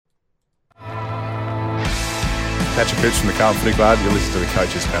Patrick Cripps from the Carlton Footy Club. You're listening to the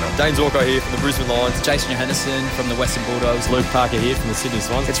Coaches Panel. Dane Zorko here from the Brisbane Lions. Jason Johannesson from the Western Bulldogs. Luke Parker here from the Sydney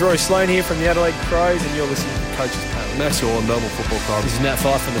Swans. It's Rory Sloane here from the Adelaide Crows, and you're listening to the Coaches Panel. Max Orr, Melbourne Football Club. This is Nat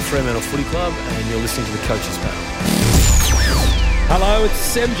Fyfe from the Fremantle Footy Club, and you're listening to the Coaches Panel. Hello,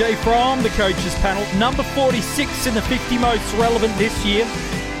 it's MJ from the Coaches Panel. Number 46 in the 50 most relevant this year.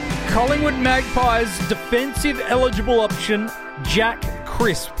 Collingwood Magpies defensive eligible option, Jack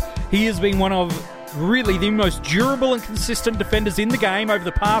Crisp. He has been one of really the most durable and consistent defenders in the game over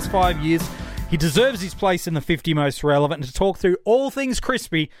the past 5 years. He deserves his place in the 50 most relevant. And to talk through all things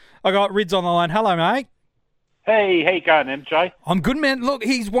Crispy, I got Rids on the line. Hello, mate. Hey, how you going, MJ? I'm good, man. Look,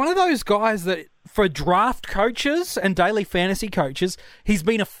 he's one of those guys that for draft coaches and daily fantasy coaches, he's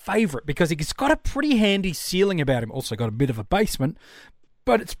been a favourite because he's got a pretty handy ceiling about him. Also got a bit of a basement.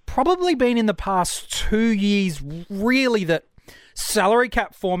 But it's probably been in the past 2 years, really, that salary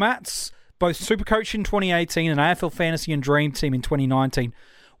cap formats, both Supercoach in 2018 and AFL Fantasy and Dream Team in 2019,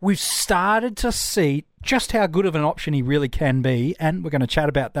 we've started to see just how good of an option he really can be, and we're going to chat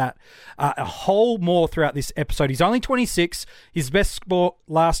about that a whole more throughout this episode. He's only 26. His best score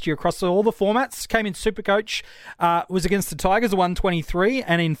last year across all the formats came in Supercoach, was against the Tigers, a 123,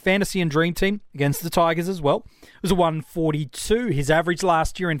 and in Fantasy and Dream Team against the Tigers as well. It was a 142. His average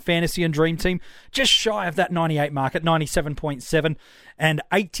last year in Fantasy and Dream Team, just shy of that 98 mark at 97.7 and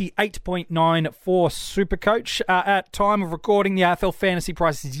 88.9 for Supercoach. At time of recording, the AFL Fantasy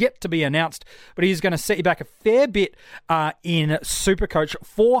price is yet to be announced, but he's going to set you back a fair bit in Supercoach,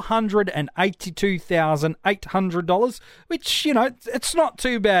 $482,800, which, you know, it's not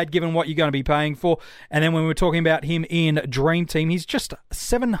too bad given what you're going to be paying for. And then when we're talking about him in Dream Team, he's just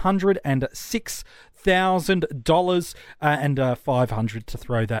 $706,000 and $500 to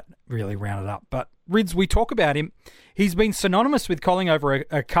throw that really rounded up. But Rids, we talk about him. He's been synonymous with Colling over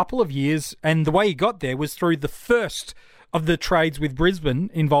a couple of years, and the way he got there was through the first of the trades with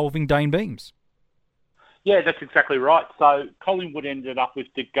Brisbane involving Dane Beams. Yeah, that's exactly right. So Collingwood ended up with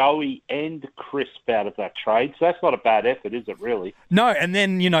DeGoey and Crisp out of that trade. So that's not a bad effort, is it, really? No, and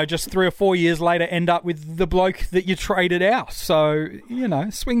then, you know, just 3 or 4 years later end up with the bloke that you traded out. So, you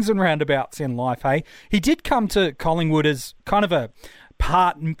know, swings and roundabouts in life, hey? He did come to Collingwood as kind of a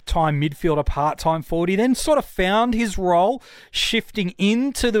part-time midfielder, part-time forward. He then sort of found his role, shifting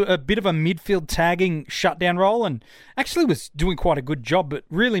into a bit of a midfield tagging shutdown role, and actually was doing quite a good job. But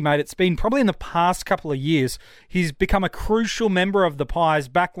really, mate, it's been probably in the past couple of years, he's become a crucial member of the Pies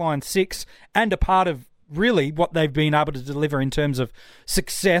backline six and a part of really what they've been able to deliver in terms of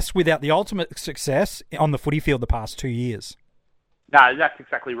success without the ultimate success on the footy field the past 2 years. No, that's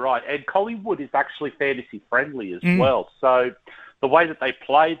exactly right. And Collingwood is actually fantasy-friendly as well. So the way that they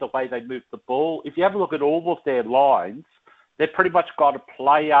play, the way they move the ball, if you have a look at all of their lines, they've pretty much got a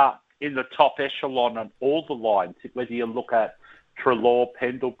player in the top echelon on all the lines. Whether you look at Treloar,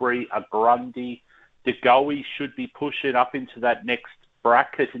 Pendlebury, Grundy, DeGoey should be pushing up into that next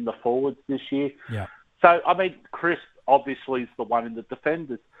bracket in the forwards this year. Yeah. So, I mean, Crisp obviously is the one in the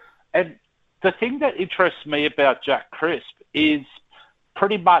defenders. And the thing that interests me about Jack Crisp is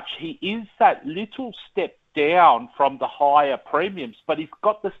pretty much he is that little step down from the higher premiums, but he's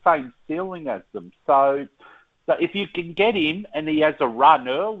got the same ceiling as them. So if you can get him and he has a run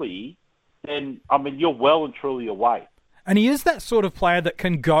early, then, I mean, you're well and truly away. And he is that sort of player that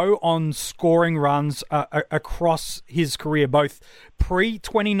can go on scoring runs across his career, both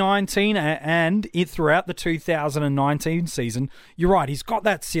pre-2019 and throughout the 2019 season. You're right, he's got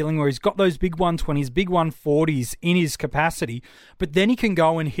that ceiling where he's got those big 120s, big 140s in his capacity, but then he can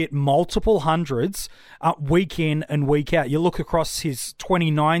go and hit multiple hundreds week in and week out. You look across his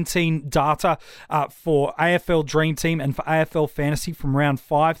 2019 data for AFL Dream Team and for AFL Fantasy from round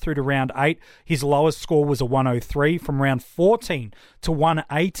 5 through to round 8, his lowest score was a 103. From round 14 to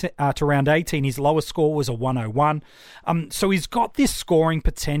round 18, his lowest score was a 101. So he's got this scoring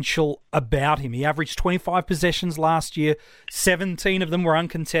potential about him. He averaged 25 possessions last year. 17 of them were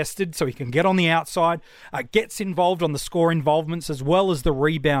uncontested, so he can get on the outside, gets involved on the score involvements as well as the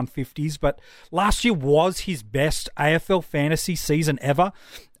rebound 50s. But last year was his best AFL fantasy season ever.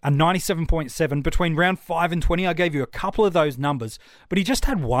 A 97.7 between round 5 and 20. I gave you a couple of those numbers, but he just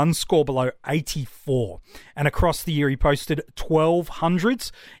had one score below 84. And across the year, he posted 1,200s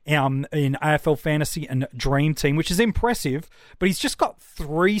in AFL Fantasy and Dream Team, which is impressive, but he's just got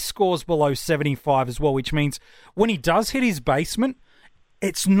 3 scores below 75 as well, which means when he does hit his basement,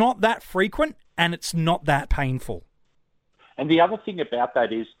 it's not that frequent and it's not that painful. And the other thing about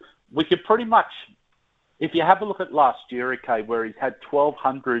that is we could pretty much, if you have a look at last year, okay, where he's had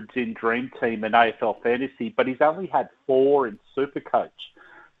 1,200s in Dream Team and AFL Fantasy, but he's only had 4 in Supercoach.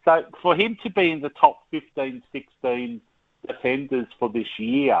 So for him to be in the top 15, 16 defenders for this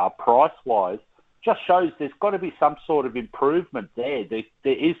year, price-wise, just shows there's got to be some sort of improvement there. There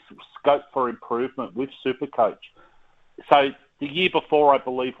is scope for improvement with Supercoach. So the year before, I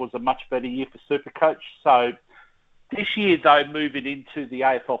believe, was a much better year for Supercoach. So this year, though, moving into the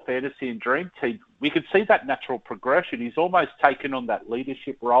AFL Fantasy and Dream Team, we could see that natural progression. He's almost taken on that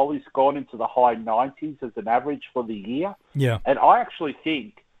leadership role. He's gone into the high 90s as an average for the year. Yeah. And I actually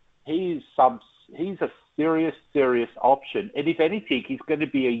think he's a serious option. And if anything, he's going to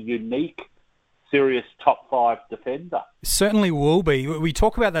be a unique, serious top 5 defender. Certainly will be. We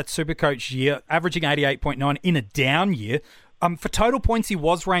talk about that Supercoach year, averaging 88.9 in a down year. For total points, he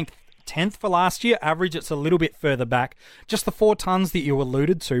was ranked 10th for last year. Average, it's a little bit further back. Just the 4 tons that you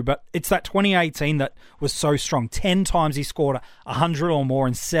alluded to, but it's that 2018 that was so strong. 10 times he scored 100 or more,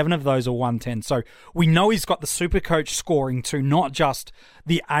 and 7 of those are 110. So we know he's got the Supercoach scoring too, not just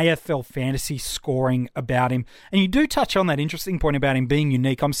the AFL fantasy scoring about him. And you do touch on that interesting point about him being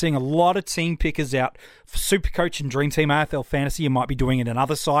unique. I'm seeing a lot of team pickers out for Supercoach and Dream Team AFL Fantasy. You might be doing it in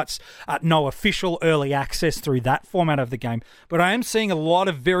other sites. No official early access through that format of the game. But I am seeing a lot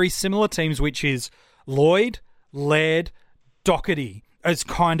of very similar teams, which is Lloyd, Laird, Doherty as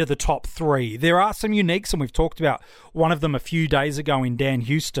kind of the top 3. There are some uniques, and we've talked about one of them a few days ago in Dan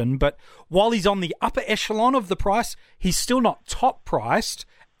Houston, but while he's on the upper echelon of the price, he's still not top priced,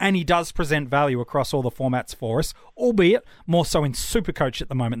 and he does present value across all the formats for us, albeit more so in Supercoach at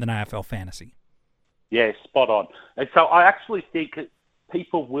the moment than AFL Fantasy. Yeah, spot on. And so I actually think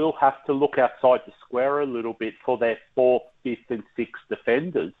people will have to look outside the square a little bit for their 4th, 5th and 6th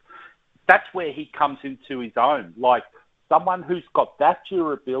defenders. That's where he comes into his own. Like, someone who's got that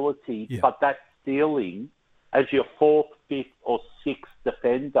durability, but that ceiling as your 4th, 5th or 6th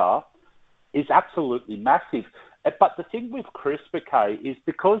defender is absolutely massive. But the thing with Chris McKay is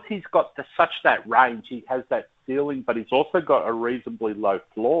because he's got such that range, he has that ceiling, but he's also got a reasonably low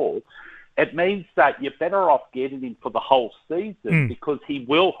floor. It means that you're better off getting him for the whole season because he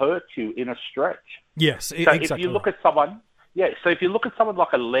will hurt you in a stretch. Yes, so exactly. If you look at someone, if you look at someone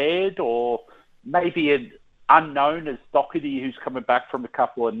like a Laird or maybe an unknown as Doherty, who's coming back from a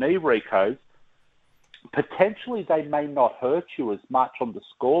couple of knee recos, potentially they may not hurt you as much on the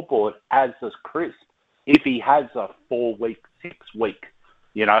scoreboard as Crisp if he has a 4-week, 6-week,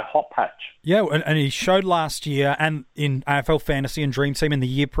 hot patch. Yeah, and he showed last year and in AFL Fantasy and Dream Team in the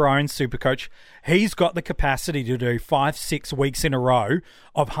year pro and Supercoach, he's got the capacity to do 5-6 weeks in a row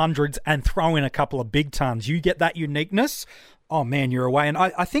of hundreds and throw in a couple of big tons. You get that uniqueness, oh man, you're away. And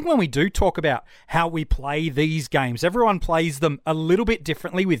I think when we do talk about how we play these games, everyone plays them a little bit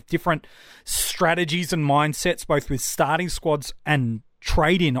differently with different strategies and mindsets, both with starting squads and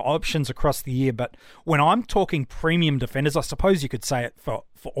trade-in options across the year. But when I'm talking premium defenders, I suppose you could say it for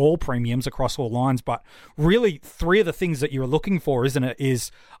all premiums across all lines, but really 3 of the things that you're looking for, isn't it,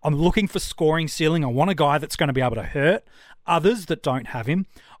 is I'm looking for scoring ceiling. I want a guy that's going to be able to hurt others that don't have him.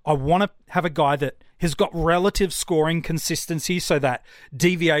 I want to have a guy that has got relative scoring consistency so that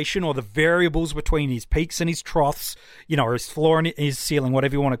deviation or the variables between his peaks and his troughs, or his floor and his ceiling,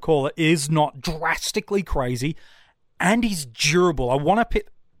 whatever you want to call it, is not drastically crazy. And he's durable. I want to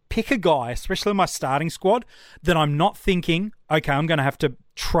pick a guy, especially in my starting squad, that I'm not thinking, okay, I'm going to have to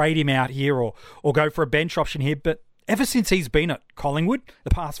trade him out here or go for a bench option here. But ever since he's been at Collingwood, the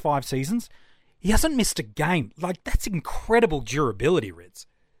past 5 seasons, he hasn't missed a game. Like, that's incredible durability, Rids.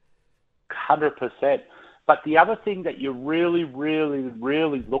 100%. But the other thing that you're really, really,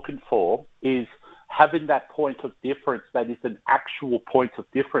 really looking for is having that point of difference that is an actual point of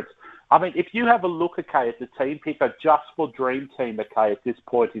difference. I mean, if you have a look, okay, at the team picker just for Dream Team, okay, at this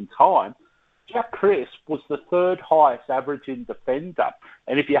point in time, Jack Crisp was the 3rd highest averaging defender.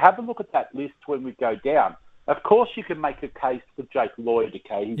 And if you have a look at that list when we go down, of course you can make a case for Jake Lloyd,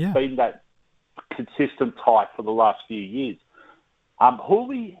 okay? He's been that consistent type for the last few years.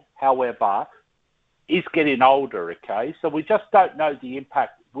 Hooley, however, is getting older, okay? So we just don't know the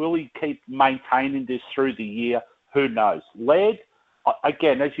impact. Will he keep maintaining this through the year? Who knows? Laird,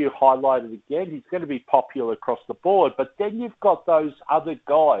 again, as you highlighted again, he's going to be popular across the board, but then you've got those other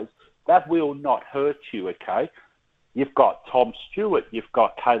guys that will not hurt you, okay? You've got Tom Stewart, you've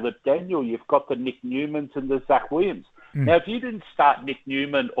got Caleb Daniel, you've got the Nick Newmans and the Zach Williams. Now, if you didn't start Nick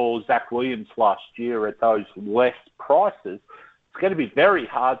Newman or Zach Williams last year at those less prices, it's going to be very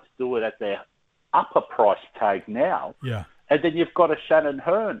hard to do it at their upper price tag now. Yeah. And then you've got a Shannon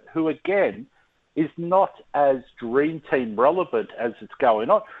Hearn, who, again, is not as Dream Team relevant as it's going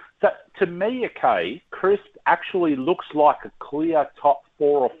on. So, to me, okay, Crisp actually looks like a clear top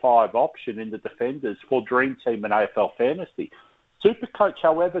 4 or 5 option in the defenders for Dream Team and AFL Fantasy. Supercoach,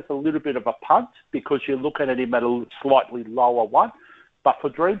 however, is a little bit of a punt because you're looking at him at a slightly lower one. But for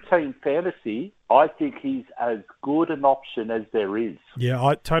Dream Team Fantasy, I think he's as good an option as there is. Yeah,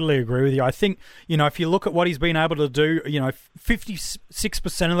 I totally agree with you. I think, if you look at what he's been able to do,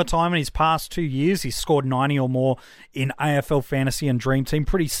 56% of the time in his past 2 years, he's scored 90 or more in AFL Fantasy and Dream Team.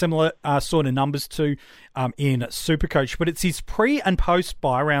 Pretty similar sort of numbers to in Supercoach. But it's his pre- and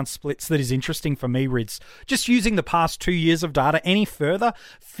post-buy round splits that is interesting for me, Rids. Just using the past 2 years of data any further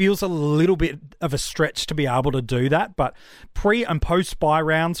feels a little bit of a stretch to be able to do that. But pre- and post-buy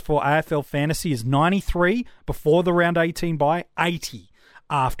rounds for AFL Fantasy is 93 before the round 18 bye, 80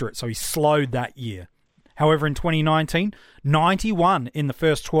 after it. So he slowed that year. However, in 2019, 91 in the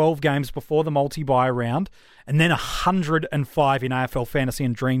first 12 games before the multi-bye round, and then 105 in AFL Fantasy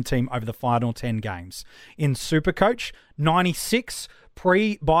and Dream Team over the final 10 games. In Supercoach, 96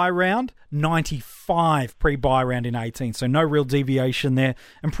 pre-bye round, 95 pre-bye round in 18. So no real deviation there,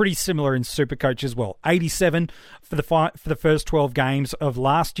 and pretty similar in Supercoach as well. 87 for the first 12 games of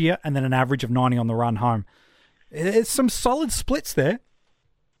last year, and then an average of 90 on the run home. It's some solid splits there.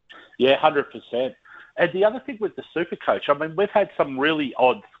 Yeah, 100%. And the other thing with the Supercoach, I mean, we've had some really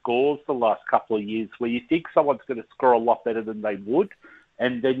odd scores the last couple of years where you think someone's going to score a lot better than they would,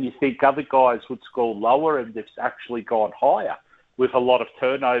 and then you think other guys would score lower and they've actually gone higher with a lot of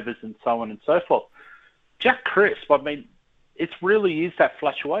turnovers and so on and so forth. Jack Crisp, I mean, it really is that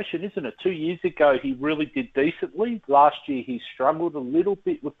fluctuation, isn't it? 2 years ago, he really did decently. Last year, he struggled a little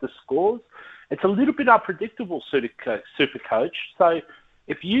bit with the scores. It's a little bit unpredictable, Supercoach. So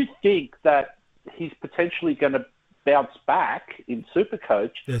if you think that he's potentially going to bounce back in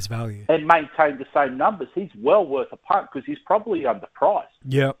Supercoach, there's value, and maintain the same numbers, he's well worth a punt because he's probably underpriced.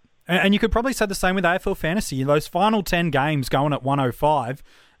 Yeah. And you could probably say the same with AFL Fantasy. Those final 10 games going at 105,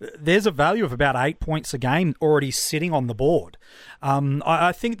 there's a value of about 8 points a game already sitting on the board.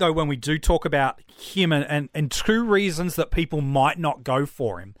 I think, though, when we do talk about him and two reasons that people might not go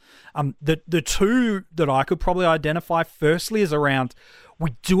for him, the two that I could probably identify firstly is around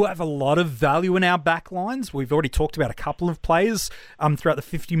we do have a lot of value in our backlines. We've already talked about a couple of players throughout the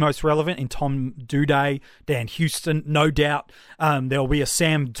 50 most relevant in Tom Doedee, Dan Houston. No doubt there'll be a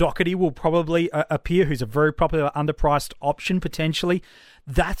Sam Doherty will probably appear, who's a very popular underpriced option potentially.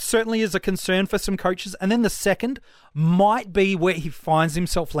 That certainly is a concern for some coaches. And then the second might be where he finds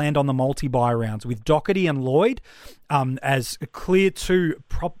himself land on the multi-buy rounds with Doherty and Lloyd as clear two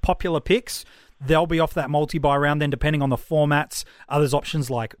popular picks. They'll be off that multi-buy round then, depending on the formats. Others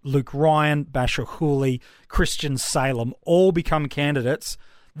options like Luke Ryan, Basher Hooley, Christian Salem all become candidates.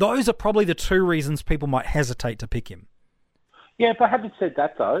 Those are probably the two reasons people might hesitate to pick him. Yeah, but having said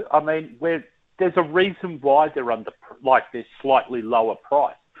that, though, I mean, there's a reason why they're slightly lower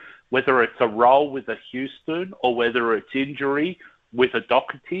price. Whether it's a role with a Houston or whether it's injury with a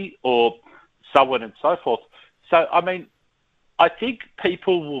Doherty or so on and so forth. So, I mean, I think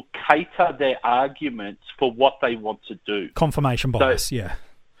people will cater their arguments for what they want to do. Confirmation bias, yeah.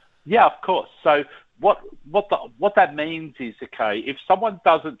 Yeah, of course. So what that means is, okay, if someone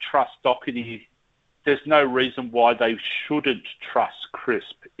doesn't trust Doherty, there's no reason why they shouldn't trust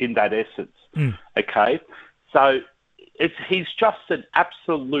Crisp in that essence. Okay? So he's just an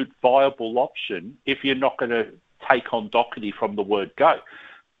absolute viable option if you're not going to take on Doherty from the word go.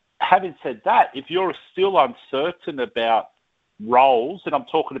 Having said that, if you're still uncertain about roles, and I'm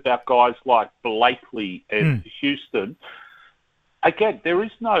talking about guys like Blakely and Houston, again, there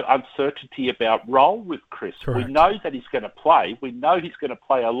is no uncertainty about role with Chris. Correct. We know that he's going to play. We know he's going to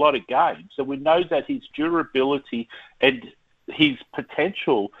play a lot of games, and we know that his durability and his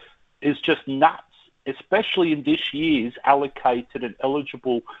potential is just nuts, especially in this year's allocated and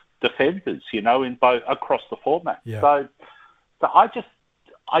eligible defenders, in both across the format. Yeah. So I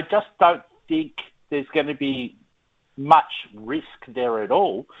just don't think there's going to be much risk there at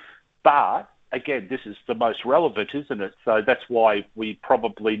all. But again, this is the most relevant, isn't it? So that's why we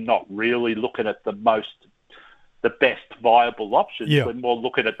probably not really looking at the best viable options. Yeah. We're more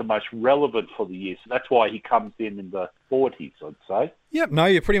looking at the most relevant for the year. So that's why he comes in the 40s, I'd say. Yep, no,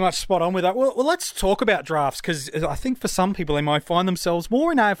 you're pretty much spot on with that. Well, let's talk about drafts, because I think for some people, they might find themselves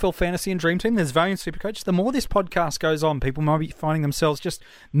more in AFL Fantasy and Dream Team. There's value in Supercoach. The more this podcast goes on, people might be finding themselves just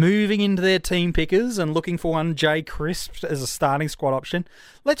moving into their team pickers and looking for one Jay Crisp as a starting squad option.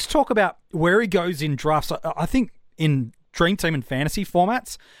 Let's talk about where he goes in drafts. I think in Dream Team and Fantasy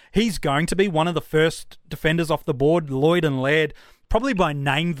formats, he's going to be one of the first defenders off the board. Lloyd and Laird, probably by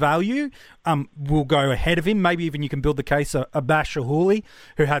name value, will go ahead of him. Maybe even you can build the case of Basher Hooley,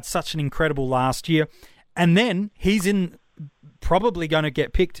 who had such an incredible last year. And then he's probably going to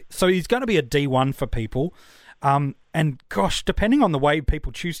get picked. So he's going to be a D1 for people. And gosh, depending on the way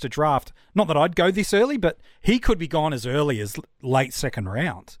people choose to draft, not that I'd go this early, but he could be gone as early as late second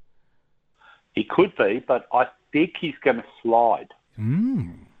round. He could be, but I think he's going to slide.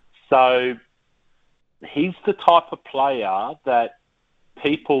 So he's the type of player that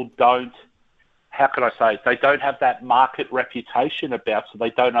people don't, how can I say, they don't have that market reputation about, so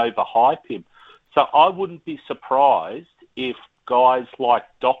they don't overhype him. So I wouldn't be surprised if guys like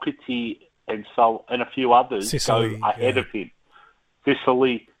Doherty and a few others Sicily, go ahead of him.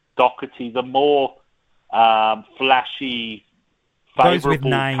 Sicily, Doherty, the more flashy,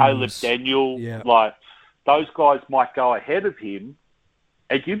 favourable Caleb Daniel, like those guys might go ahead of him,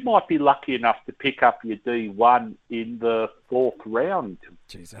 and you might be lucky enough to pick up your D1 in the 4th round.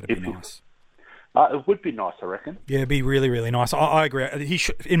 Jeez, that'd be nice. It would be nice, I reckon. Yeah, it'd be really, really nice. I agree.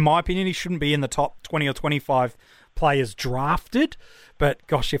 In my opinion, he shouldn't be in the top 20 or 25 players drafted. But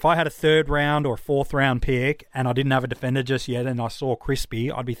gosh, if I had a 3rd round or 4th round pick and I didn't have a defender just yet and I saw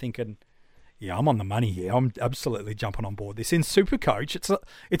Crispy, I'd be thinking, yeah, I'm on the money here. I'm absolutely jumping on board this. In Supercoach,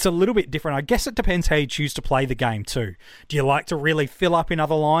 it's a little bit different. I guess it depends how you choose to play the game too. Do you like to really fill up in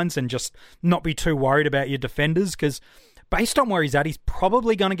other lines and just not be too worried about your defenders? Because based on where he's at, he's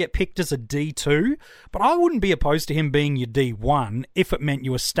probably going to get picked as a D2, but I wouldn't be opposed to him being your D1 if it meant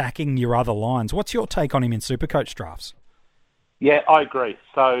you were stacking your other lines. What's your take on him in Supercoach drafts? Yeah, I agree.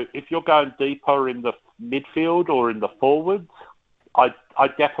 So if you're going deeper in the midfield or in the forwards, I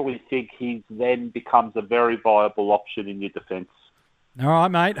definitely think he then becomes a very viable option in your defence. All right,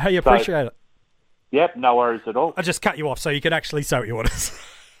 mate. Hey, appreciate it. Yep, no worries at all. I just cut you off so you could actually say what you want to say.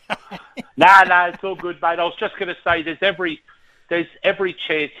 No, it's all good, mate. I was just going to say there's every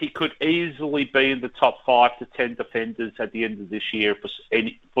chance he could easily be in the top 5 to 10 defenders at the end of this year for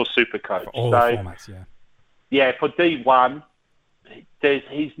Supercoach. For all the formats, yeah. Yeah, for D1,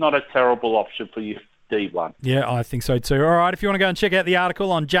 he's not a terrible option for you. D1. Yeah, I think so too. All right, if you want to go and check out the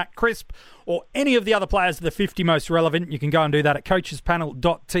article on Jack Crisp or any of the other players of the 50 most relevant, you can go and do that at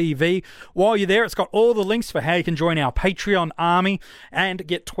coachespanel.tv. While you're there, it's got all the links for how you can join our Patreon army and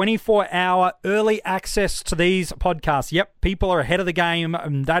get 24-hour early access to these podcasts. Yep, people are ahead of the game,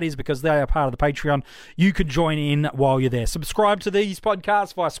 and that is because they are part of the Patreon. You can join in while you're there. Subscribe to these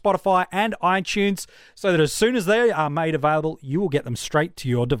podcasts via Spotify and iTunes so that as soon as they are made available, you will get them straight to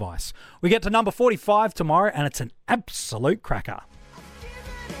your device. We get to number 45 tomorrow, and it's an absolute cracker.